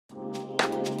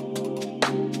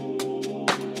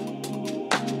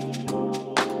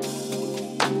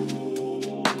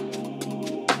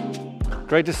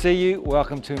Great to see you.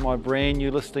 Welcome to my brand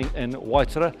new listing in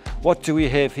Waitara. What do we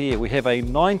have here? We have a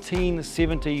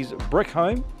 1970s brick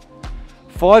home,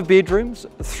 5 bedrooms,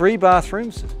 3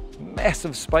 bathrooms,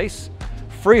 massive space,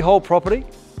 freehold property.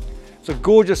 It's a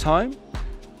gorgeous home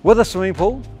with a swimming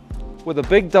pool, with a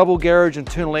big double garage,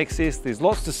 internal access. There's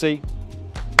lots to see.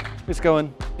 Let's go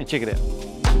in and check it out.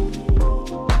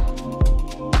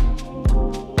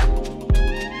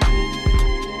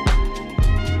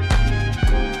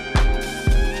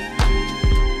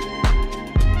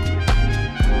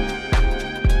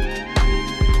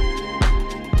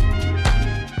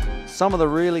 Some of the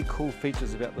really cool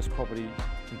features about this property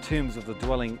in terms of the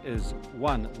dwelling is,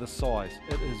 one, the size.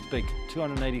 It is big,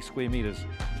 280 square metres,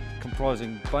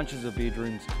 comprising bunches of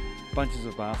bedrooms, bunches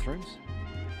of bathrooms.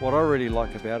 What I really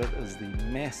like about it is the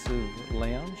massive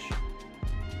lounge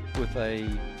with a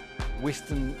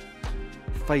western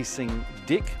facing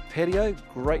deck patio.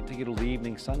 Great to get all the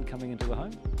evening sun coming into the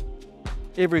home.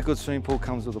 Every good swimming pool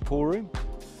comes with a pool room.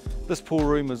 This pool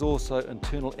room is also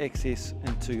internal access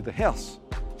into the house.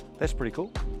 That's pretty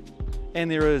cool.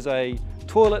 And there is a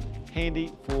toilet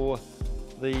handy for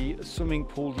the swimming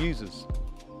pool users.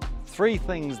 3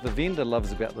 things the vendor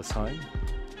loves about this home.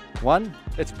 1,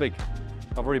 it's big.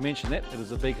 I've already mentioned that, it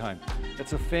is a big home.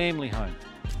 It's a family home.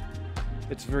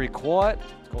 It's very quiet,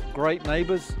 it's got great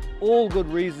neighbours, all good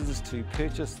reasons to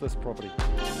purchase this property.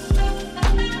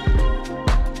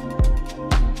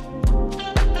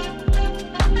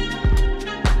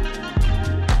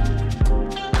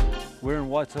 We're in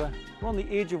Waitara. We're on the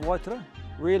edge of Waitara,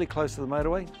 really close to the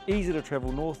motorway, easy to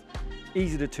travel north,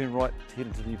 easy to turn right to head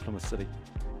into New Plymouth City.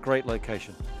 Great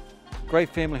location. Great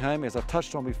family home, as I've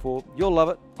touched on before. You'll love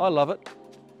it, I love it.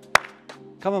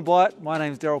 Come and buy it. My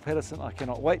name's Daryl Patterson. I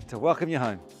cannot wait to welcome you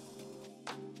home.